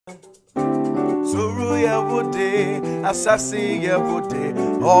yevude, asasi yevude,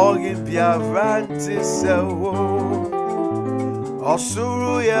 Ogimpia Rantisewo.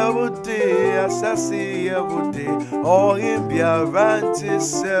 Osuru yevude, asasi yevude, Ogimpia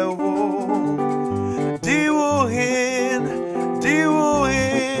Rantisewo. Diwuhin,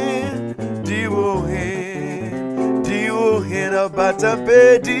 diwuhin, diwuhin, diwuhin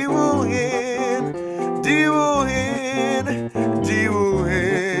abatampe, diwuhin, diwuhin,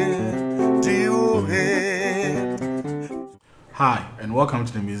 diwuhin, diwuhin. Hi, and welcome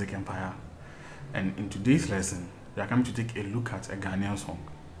to the Music Empire. And in today's lesson, we are coming to take a look at a Ghanaian song,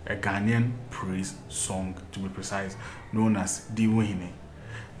 a Ghanaian praise song to be precise, known as Hene.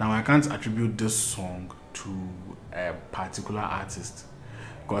 Now, I can't attribute this song to a particular artist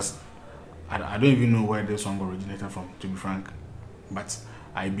because I don't even know where this song originated from, to be frank. But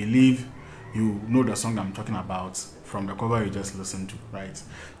I believe you know the song I'm talking about from the cover you just listened to, right?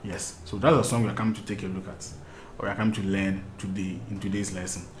 Yes, so that's a song we're coming to take a look at, or we're coming to learn today in today's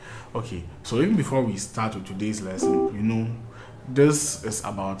lesson. Okay, so even before we start with today's lesson, you know, this is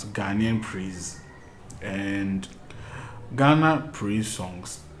about Ghanaian praise and Ghana praise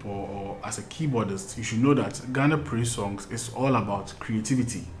songs. Or as a keyboardist, you should know that Ghana praise songs is all about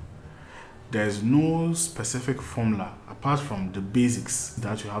creativity. There's no specific formula apart from the basics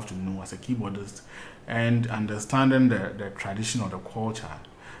that you have to know as a keyboardist and understanding the tradition or the culture.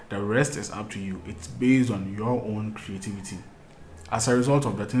 The rest is up to you. It's based on your own creativity as a result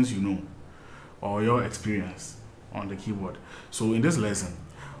of the things you know or your experience on the keyboard. So in this lesson,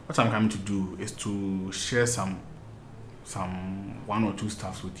 what I'm coming to do is to share some one or two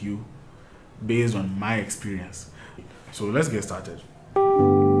stuffs with you based on my experience. So let's get started.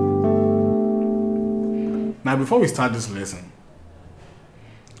 Now, before we start this lesson,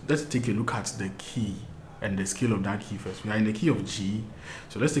 let's take a look at the key and the scale of that key first. We are in the key of G,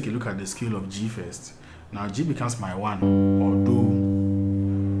 so let's take a look at the scale of G first. Now G becomes my 1 or do,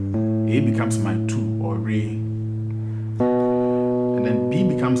 A becomes my 2 or re, and then B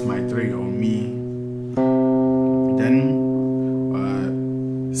becomes my 3 or mi. Then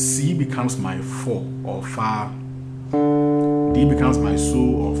C becomes my 4 or fa. D becomes my so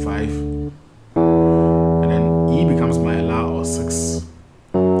or 5. And then E becomes my la or 6.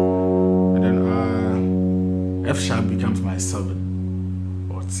 And then F sharp becomes my 7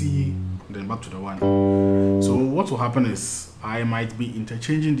 or T. And then back to the 1. So what will happen is I might be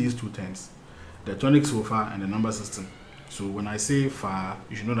interchanging these two terms, the tonic so far and the number system. So when I say fa,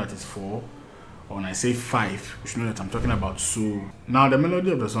 you should know that it's 4. When I say 5, you should know that I'm talking about so. Now the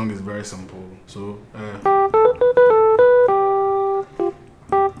melody of the song is very simple. So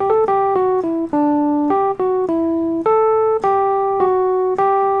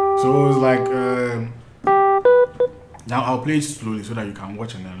it's like now I'll play it slowly so that you can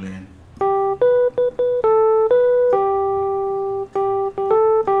watch and then learn.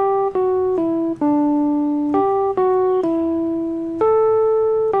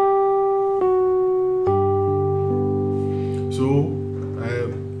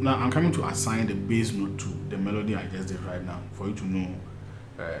 Now I'm coming to assign the bass note to the melody I just did right now for you to know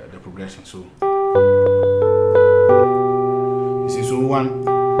the progression. So you see, so 1.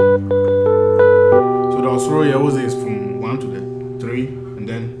 So the Osoro here was is from 1 to the 3, and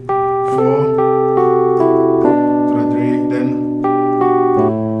then 4 to the 3, then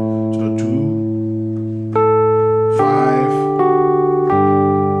to the 2, 5.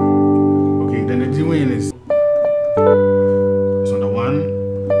 Okay, then the D wing is on the 1,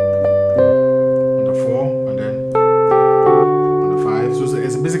 on the 4, and then on the 5. So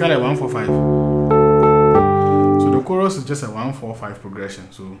it's basically a 1 4 5. So the chorus is just a 1 4 5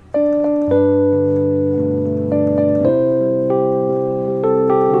 progression. So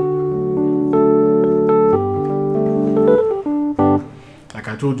like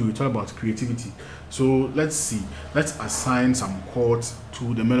I told you, it's all about creativity. So let's see. Let's assign some chords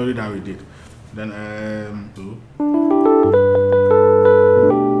to the melody that we did. Then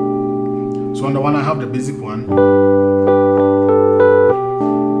so on the 1 I have the basic one.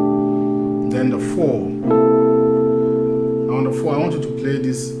 Then the 4. Now on the 4 I want you to play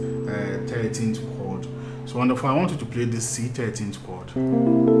this 13th chord. So on the 4 I want you to play this C 13th chord.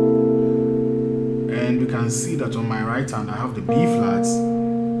 And we can see that on my right hand I have the B flats, E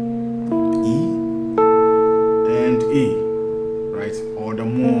and A, right? Or the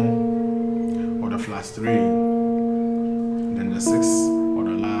more, or the flat 3, then the 6 or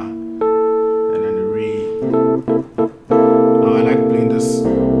the la, and then the re. Now I like playing this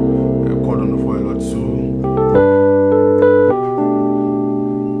chord on the 4 a lot. So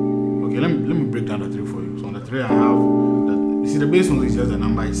okay, let me break down the 3 for you. So on the 3 I have the, you see the bass note is just the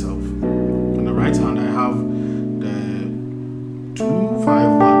number itself. On the right hand I have the 2 5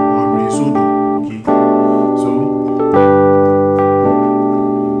 1 or re so do. Okay, so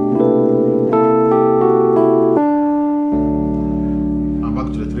now back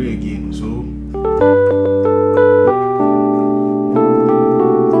to the 3 again. So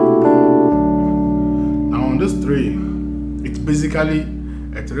now on this 3, it's basically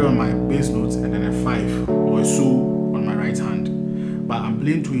a 3 on my bass notes and then a 5 or a so on my right hand. But I'm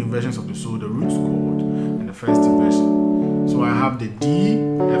playing 2 inversions of the so, the root chord and the first inversion. So I have the D,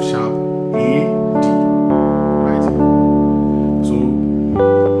 F sharp, A, D, right? So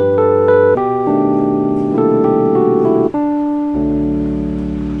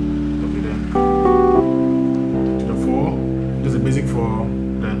okay, then to the 4, this is the basic 4,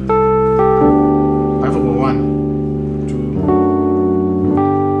 then 5 over 1, 2.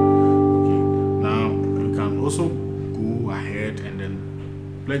 Okay, now we can also go ahead and then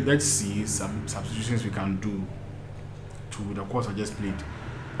let's see some substitutions we can do to the chords I just played.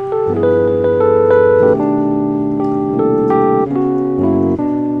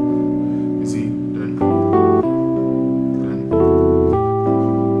 You see, then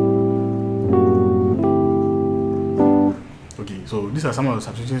okay, so these are some of the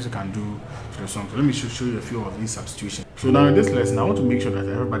substitutions you can do to the song. So let me show you a few of these substitutions. So now in this lesson, I want to make sure that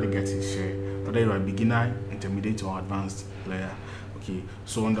everybody gets his share, whether you are a beginner, intermediate, or advanced player. Okay,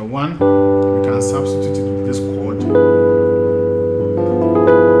 so on the 1, we can substitute it with this chord.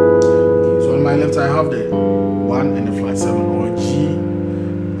 Okay, so on my left I have the 1 and the flat 7, or G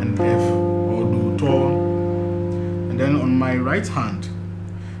and F, or do tone. And then on my right hand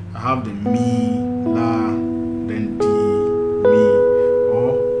I have the Mi, La, then D, Mi,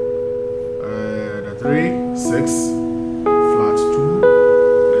 or the 3, 6, flat 2,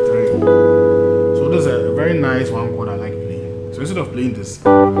 the 3. So this is a very nice one chord I like. So instead of playing this, you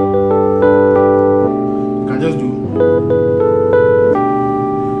can just do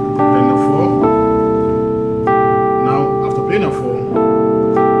then the 4. Now after playing the 4,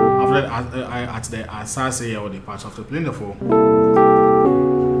 after that at the asase or the patch, after playing the 4,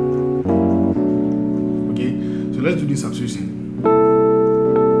 okay, so let's do this substitution.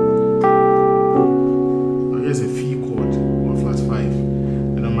 Now here's a F chord on flat 5,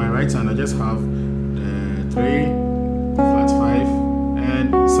 and on my right hand I just have the 3, flat 5 and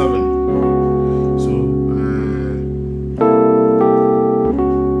 7. So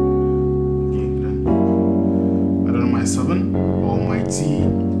okay, then and then on my 7 or my T,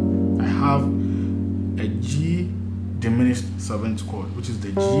 I have a G diminished 7th chord, which is the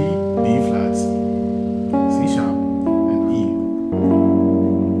G, D flat, C sharp, and E.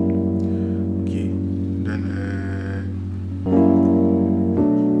 Okay, then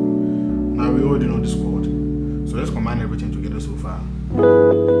now we already know this chord. So let's combine everything together so far.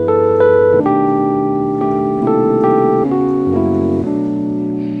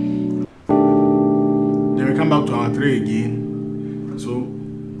 Then we come back to our 3 again. So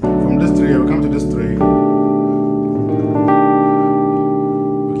from this 3, we come to this 3.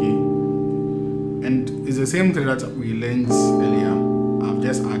 Okay. And it's the same 3 that we learned earlier. I've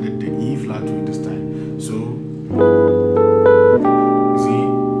just added the E flat to it this time. So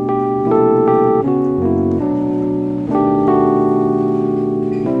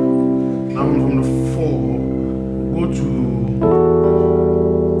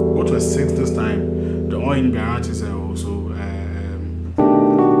go to a 6 this time. The all in guarantees are also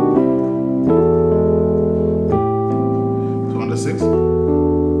so on the 6, I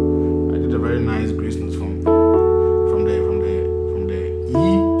did a very nice grace notes from the E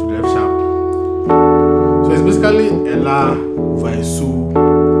to the F sharp. So it's basically a La over a So,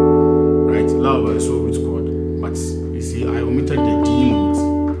 right? La over a So root chord. But you see, I omitted the D note.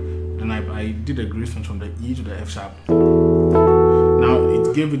 Then I did a grace note from the E to the F sharp. Now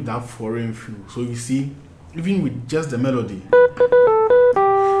it gave it that foreign feel. So you see, even with just the melody,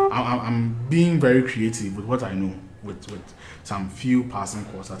 I'm being very creative with what I know, with some few passing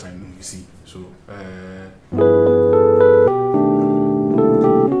chords that I know. You see, so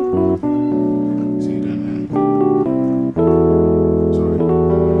see then sorry,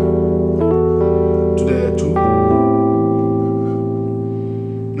 to the 2.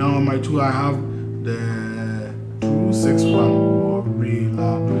 Now on my 2 I have the 2 6 1 or Re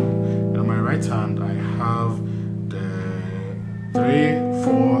La Do, and on my right hand I have the 3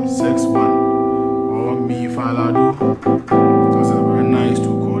 4 6 1 or Mi Fa La Do. That's a very nice 2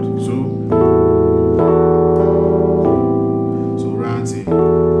 chord. So Ranty.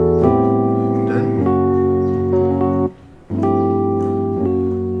 Then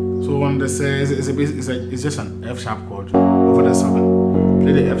so on the it's just an F sharp chord over the 7.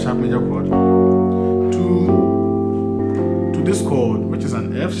 Play the F sharp major chord. to this chord, which is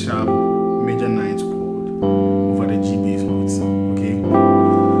an F sharp major 9th chord over the G bass notes. Okay,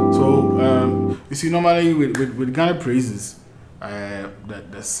 so you see, normally with Ghana praises,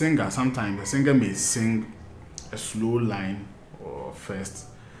 the singer, sometimes the singer may sing a slow line or first,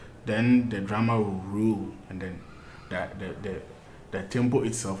 then the drummer will roll, and then the tempo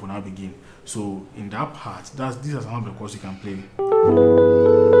itself will now begin. So in that part, these are some of the chords you can play.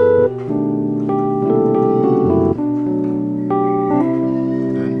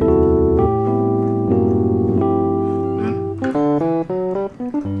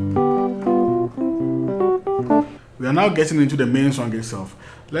 We are now getting into the main song itself.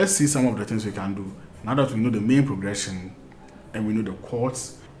 Let's see some of the things we can do. Now that we know the main progression and we know the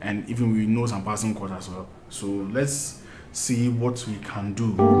chords, and even we know some passing chords as well. So let's see what we can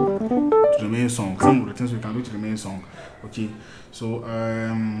do to the main song. Some of the things we can do to the main song. Okay, so I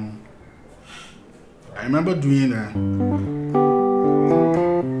remember doing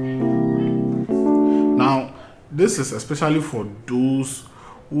now this is especially for those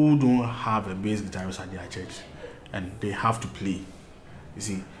who don't have a bass guitarist at their church and they have to play. You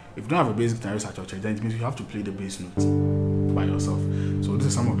see, if you don't have a bass guitarist at your church, then it means you have to play the bass notes by yourself. So this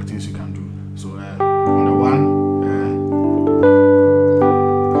is some of the things you can do. So on the one,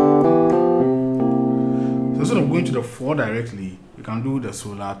 so instead of going to the 4 directly, you can do the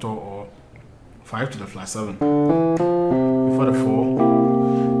solato or 5 to the flat 7 before the 4.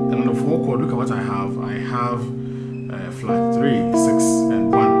 And on the 4 chord, look at what I have. I have flat 3, 6,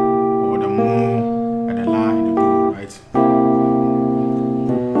 and 1, or the mo and the la and the do, right?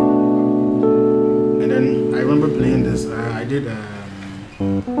 And then I remember playing this. I did.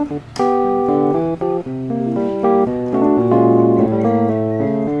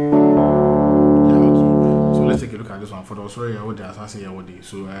 Let's take a look at this one. For the sorry, I would say I would.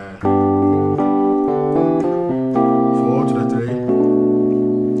 So 4 to the 3.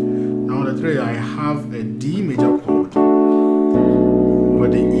 Now on the 3, I have a D major chord over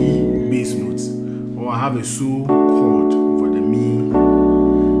the E bass notes, or I have a So chord over the Mi,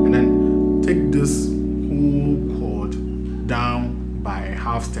 and then take this whole chord down by a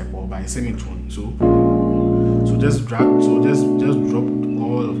half step or by a semitone. So just drop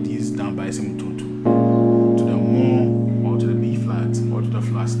all of these down by a semitone to the Mo or to the B flat or to the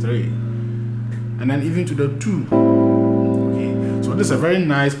flat 3, and then even to the 2. Okay, so this is a very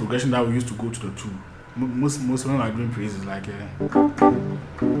nice progression that we used to go to the 2. Most when I'm doing praises, like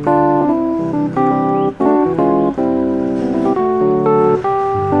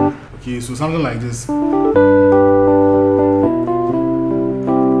okay, so something like this.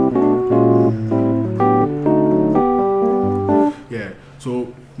 Yeah,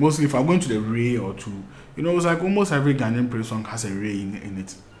 so mostly if I'm going to the re or 2, you know, it's like almost every Ghanaian praise song has a re in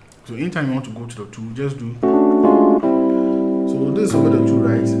it. So anytime you want to go to the 2, just do. So this is over the 2,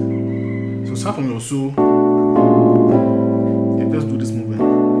 right? So start from your So, and just do this movement.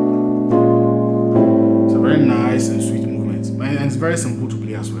 It's a very nice and sweet movement, and it's very simple to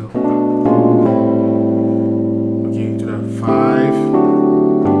play as well. Okay, to the 5.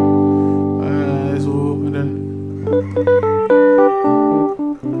 So and then.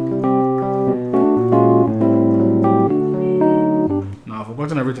 Now I've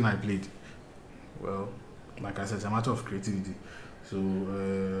forgotten everything I played. Well, like I said, it's a matter of creativity. So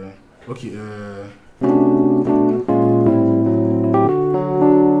okay, yeah,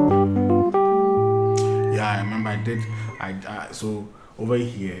 I remember I did. So over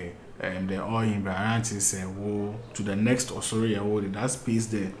here, the all in Brianti said, "Whoa," to the next or sorry, that space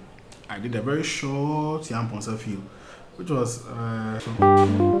there. I did a very short Yaa Amponsah feel, which was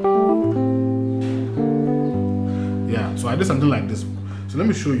yeah. So I did something like this. So let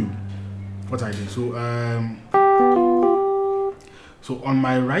me show you what I did. So on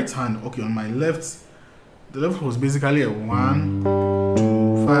my right hand, okay, on my left, the left was basically a 1,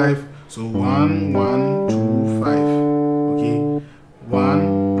 2, 5. So 1, 1, 2, 5. Okay,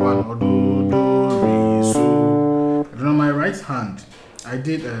 1, 1, or do, re, so. And then on my right hand, I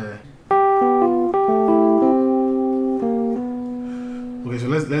did okay, so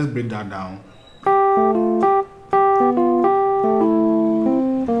let's break that down.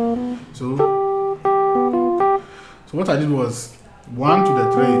 So what I did was 1 to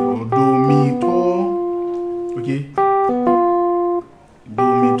the 3, or do, mi, to, okay, do,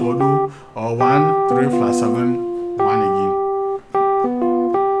 mi, to, do, or 1, 3, flat 7, 1 again.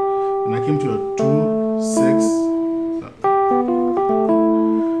 And I came to a 2, 6,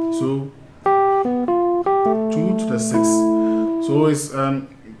 so 2 to the 6. So it's 1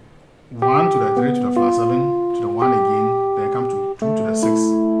 to the 3 to the flat 7 to the 1 again. Then I come to 2 to the 6.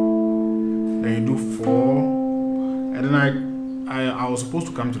 Then you do 4 then I was supposed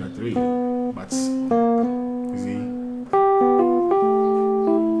to come to the 3, but you see.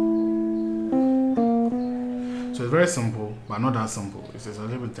 So it's very simple, but not that simple. It's just a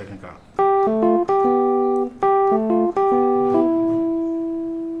little bit technical.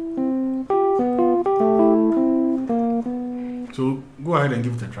 So go ahead and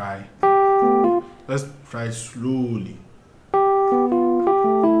give it a try. Let's try it slowly.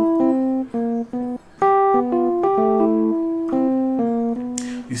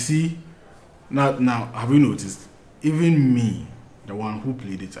 You see, now have you noticed? Even me, the one who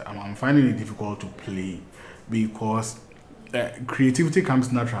played it, I'm finding it difficult to play because creativity comes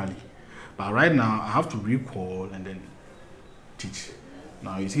naturally. But right now, I have to recall and then teach.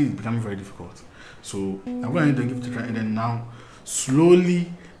 Now you see, it's becoming very difficult. So I'm going to give it a try, and then now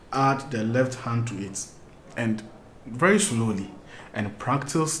slowly add the left hand to it, and very slowly, and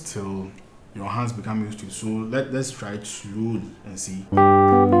practice till your hands become used to it. So let's try it slowly and see.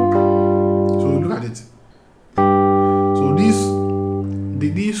 So look at it. So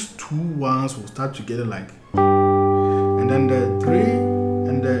these 2 ones will start together like, and then the 3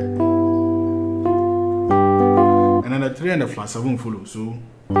 and the 3 and the flat 7 follow. So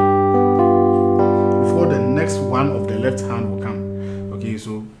before the next one of the left hand will come. Okay,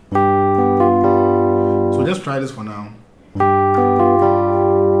 so just try this for now.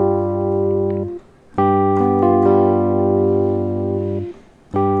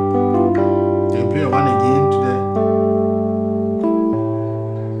 Then play 1 again to the.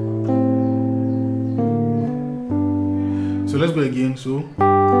 So let's go again. So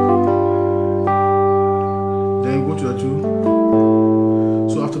then go to the 2.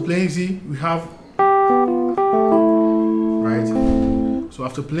 So after playing, see, we have. So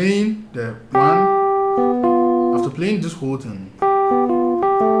after playing the 1, after playing this whole thing,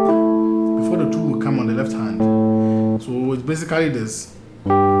 before the 2 will come on the left hand. So it's basically this.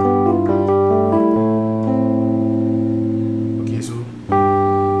 Okay,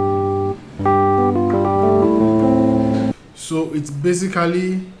 so it's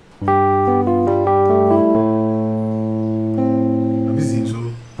basically.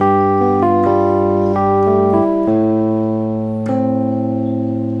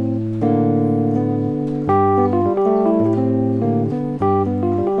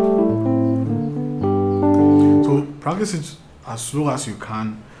 Practice it as slow as you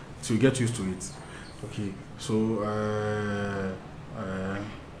can to get used to it. Okay, so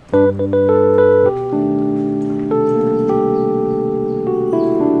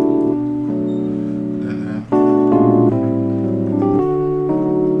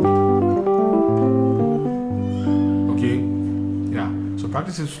okay, yeah. So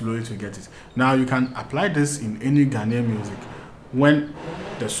practice it slowly to get it. Now you can apply this in any Ghanaian music when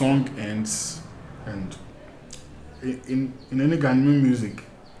the song ends, and in any Ghanaian music,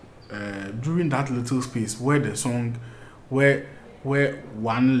 during that little space where the song, where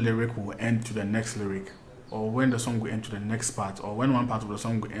one lyric will end to the next lyric, or when the song will end to the next part, or when one part of the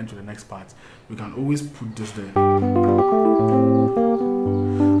song will end to the next part, you can always put this there.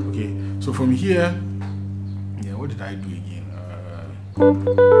 Okay, so from here, yeah, what did I do again?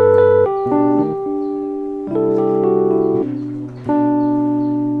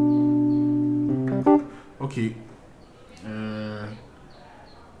 Okay.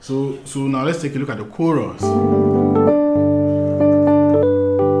 So now let's take a look at the chorus.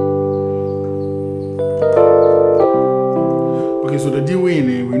 Okay, so the D way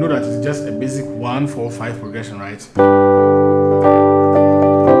we know that it's just a basic 1-4-5 progression, right?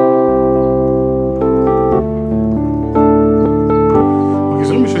 Okay,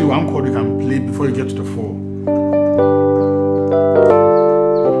 so let me show you one chord you can play before you get to the 4.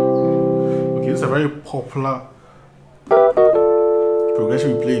 Okay, this is a very popular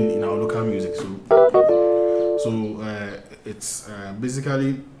progression we play in our local music. So it's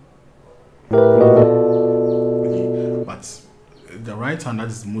basically okay, but the right hand, that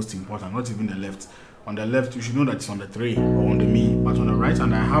is the most important, not even the left. On the left, you should know that it's on the 3 or on the mi, but on the right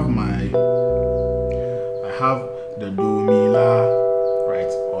hand, I have the do mi la,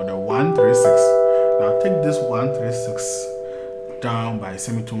 right, or the 1-3-6. Now take this 1-3-6 down by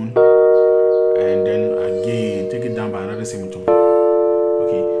semitone, and then again take it down by another semitone.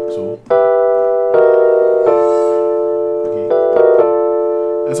 Okay, so okay,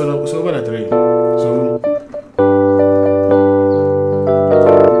 and so over the 3. So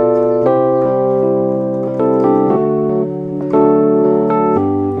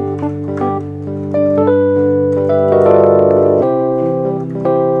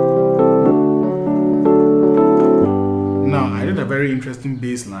now I did a very interesting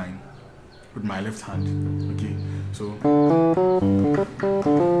bass line with my left hand. Okay, So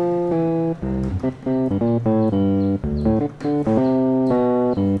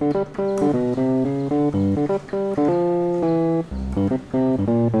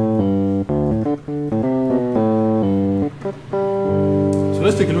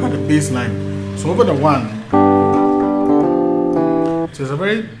let's take a look at the bass line. So over the one, so it's a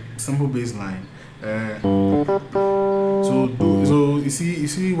very simple bass line. So you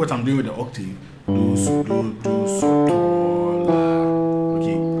see what I'm doing with the octave. Do, so, do, so, do, la.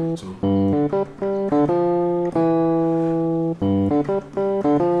 Okay, so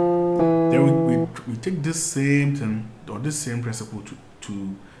then we take this same thing or this same principle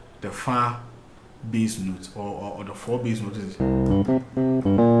to the far bass notes or the 4 bass notes. So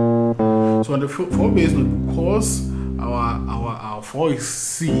on the 4 bass note, because our 4 is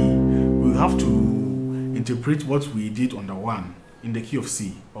C, we have to interpret what we did on the 1 in the key of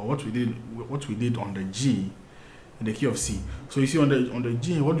C, or what we did on the G in the key of C. So you see on the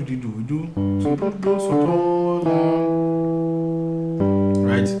G, what did we do? We do so, do, so, do,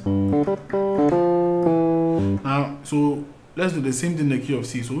 right? Now, so let's do the same thing in the key of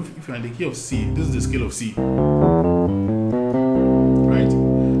C. So if you're in the key of C, this is the scale of C, right?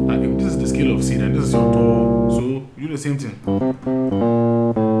 Now if this is the scale of C, then this is your do. So you do the same thing.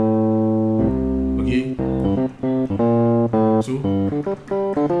 Okay. So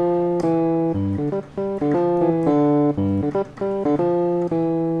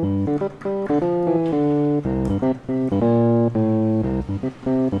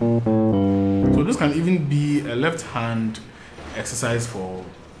this can even be a left hand exercise for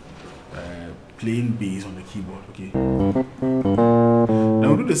playing bass on the keyboard. Okay. Now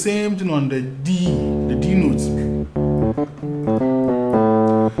we'll do the same thing on the D notes.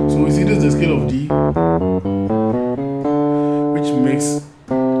 So we see this is the scale of D, which makes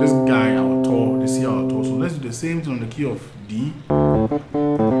this guy our toe, this here our toe. So let's do the same thing on the key of D,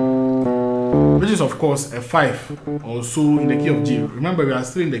 which is of course a 5, also in the key of G. Remember, we are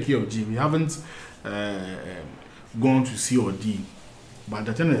still in the key of G. We haven't gone to C or D. But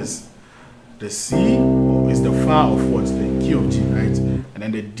the thing is, the C is the fa of what? The key of G, right? And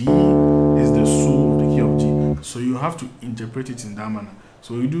then the D is the so of the key of G. So you have to interpret it in that manner.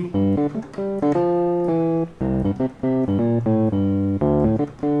 So you do.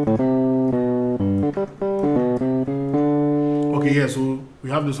 Okay, yeah, so we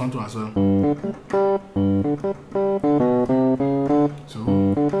have this one too as well. So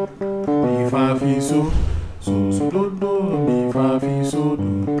mi fa fi so do do, mi fa fi so do,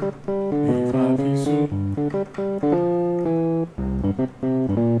 mi fa fi so.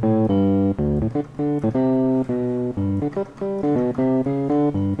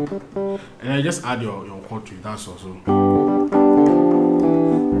 And I just add your chord to it, that's also.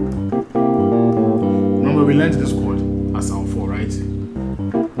 Remember, we learned this chord as our 4, right?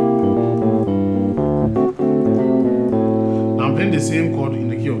 Now I'm playing the same chord in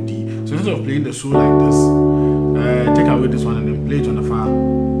the key of D. So instead of playing the so like this, take away this one and then play it on the fa,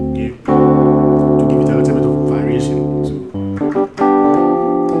 okay? To give it a little bit of variation. So.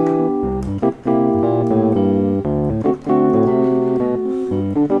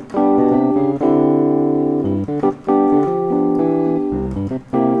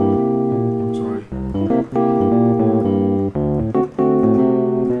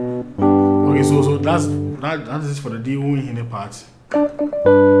 So that is for the D Hene part.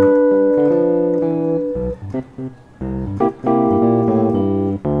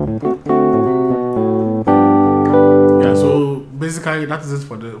 Yeah, so basically that is it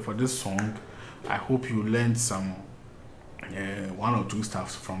for this song. I hope you learned some 1 or 2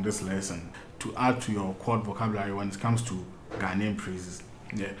 stuff from this lesson to add to your chord vocabulary when it comes to Ghanaian praises.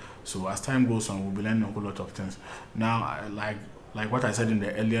 Yeah. So as time goes on, we'll be learning a whole lot of things. Now, like what I said in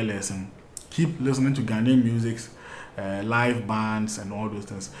the earlier lesson, keep listening to Ghanaian music, live bands and all those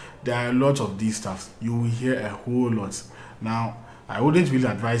things. There are a lot of these stuffs. You will hear a whole lot. Now, I wouldn't really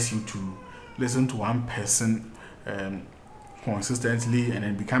advise you to listen to one person consistently and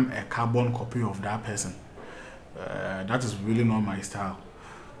then become a carbon copy of that person. That is really not my style.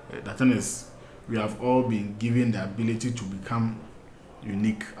 The thing is, we have all been given the ability to become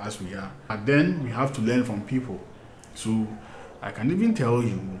unique as we are. But then we have to learn from people. So I can even tell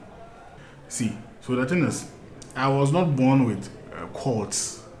you, see, so the thing is, I was not born with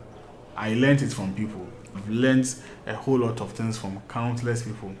chords. I learned it from people. I've learned a whole lot of things from countless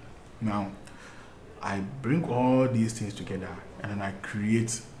people. Now, I bring all these things together and then I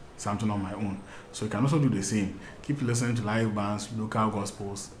create something on my own. So you can also do the same. Keep listening to live bands, local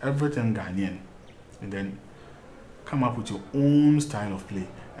gospels, everything Ghanaian, and then come up with your own style of play,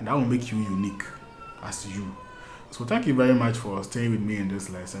 and that will make you unique as you. So thank you very much for staying with me in this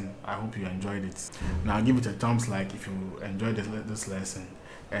lesson. I hope you enjoyed it. Now give it a thumbs like if you enjoyed this lesson.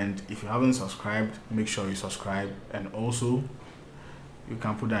 And if you haven't subscribed, make sure you subscribe. And also, you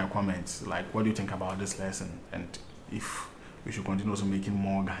can put down comments like what do you think about this lesson and if we should continue also making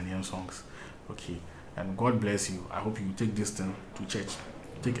more Ghanaian songs. Okay, and God bless you. I hope you take this thing to church.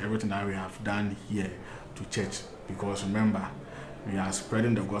 Take everything that we have done here to church, because remember, we are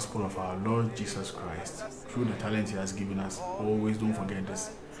spreading the gospel of our Lord Jesus Christ through the talent He has given us. Always don't forget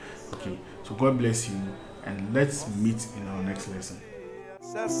this. Okay, so God bless you, and let's meet in our next lesson.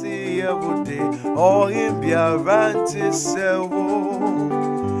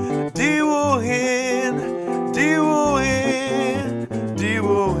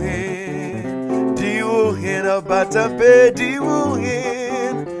 Batape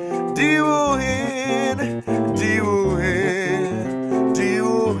diwuhin